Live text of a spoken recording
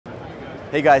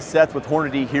Hey guys, Seth with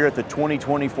Hornady here at the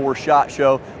 2024 SHOT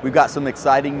Show. We've got some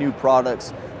exciting new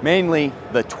products, mainly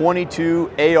the 22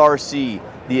 ARC,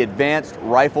 the Advanced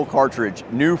Rifle Cartridge,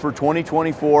 new for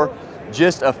 2024,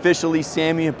 just officially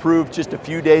SAAMI approved just a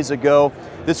few days ago.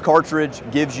 This cartridge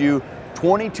gives you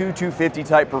 22-250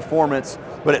 type performance,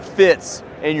 but it fits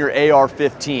in your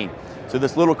AR-15. So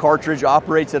this little cartridge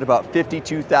operates at about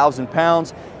 52,000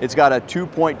 pounds. It's got a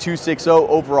 2.260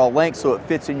 overall length, so it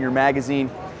fits in your magazine.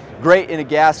 Great in a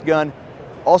gas gun,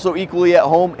 also equally at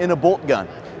home in a bolt gun.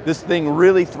 This thing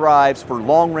really thrives for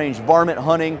long-range varmint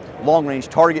hunting, long-range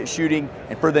target shooting,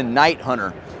 and for the night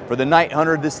hunter. For the night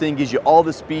hunter, this thing gives you all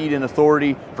the speed and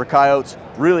authority for coyotes,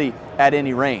 really at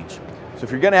any range. So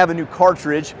if you're gonna have a new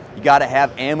cartridge, you gotta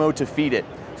have ammo to feed it.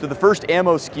 So the first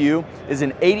ammo SKU is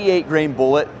an 88 grain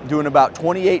bullet doing about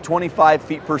 28-25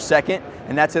 feet per second,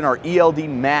 and that's in our ELD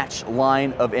match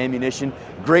line of ammunition.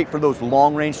 Great for those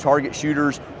long range target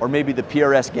shooters or maybe the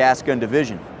PRS gas gun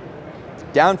division.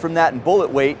 Down from that in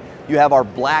bullet weight, you have our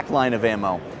black line of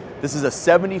ammo. This is a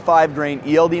 75 grain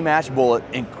ELD match bullet,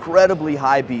 incredibly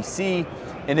high BC,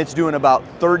 and it's doing about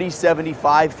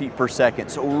 30-75 feet per second,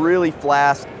 so really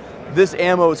fast. This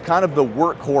ammo is kind of the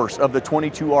workhorse of the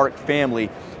 22 ARC family.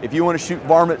 If you want to shoot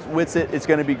varmint with it, it's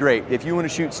going to be great. If you want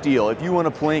to shoot steel, if you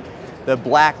want to plink, the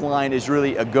black line is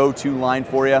really a go-to line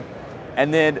for you.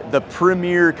 And then the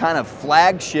premier kind of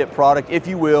flagship product, if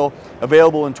you will,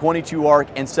 available in 22 ARC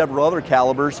and several other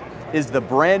calibers, is the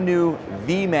brand new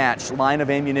V-Match line of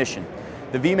ammunition.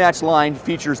 The V-Match line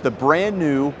features the brand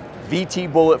new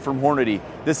VT bullet from Hornady.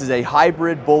 This is a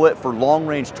hybrid bullet for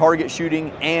long-range target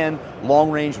shooting and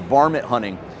long-range varmint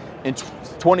hunting. In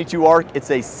 22 ARC,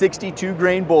 it's a 62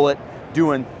 grain bullet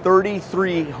doing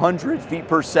 3,300 feet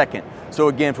per second. So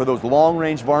again, for those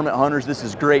long-range varmint hunters, this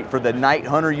is great. For the night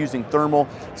hunter using thermal,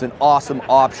 it's an awesome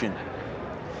option.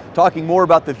 Talking more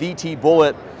about the VT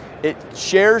bullet, it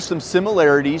shares some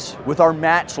similarities with our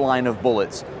match line of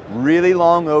bullets. Really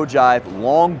long ogive,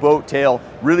 long boat tail,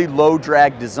 really low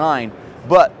drag design,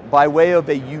 but by way of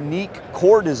a unique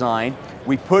core design,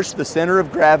 we push the center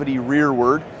of gravity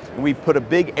rearward and we put a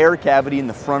big air cavity in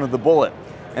the front of the bullet.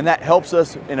 And that helps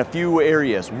us in a few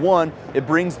areas. One, it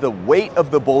brings the weight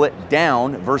of the bullet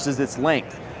down versus its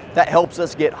length. That helps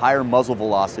us get higher muzzle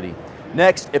velocity.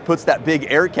 Next, it puts that big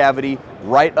air cavity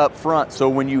right up front, so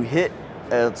when you hit,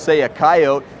 say, a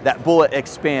coyote, that bullet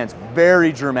expands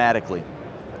very dramatically.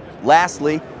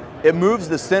 Lastly, it moves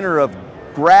the center of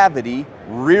gravity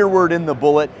rearward in the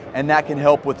bullet, and that can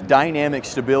help with dynamic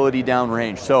stability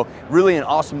downrange. So really an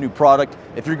awesome new product.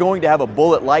 If you're going to have a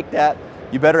bullet like that,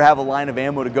 you better have a line of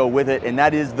ammo to go with it, and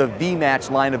that is the V-Match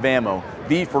line of ammo.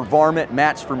 V for varmint,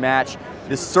 match for match.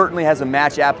 This certainly has a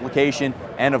match application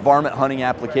and a varmint hunting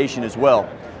application as well.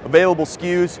 Available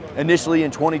SKUs initially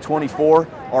in 2024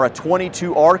 are a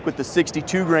 22 ARC with the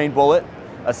 62 grain bullet,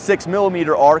 a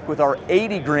 6mm ARC with our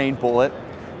 80 grain bullet,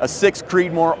 a 6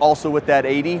 Creedmoor also with that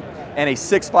 80, and a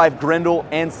 6.5 Grendel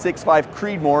and 6.5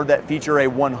 Creedmoor that feature a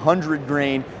 100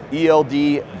 grain ELD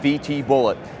VT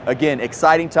bullet. Again,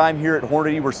 exciting time here at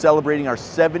Hornady. We're celebrating our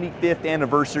 75th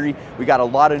anniversary. We got a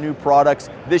lot of new products.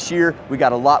 This year, we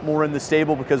got a lot more in the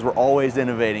stable because we're always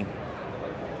innovating.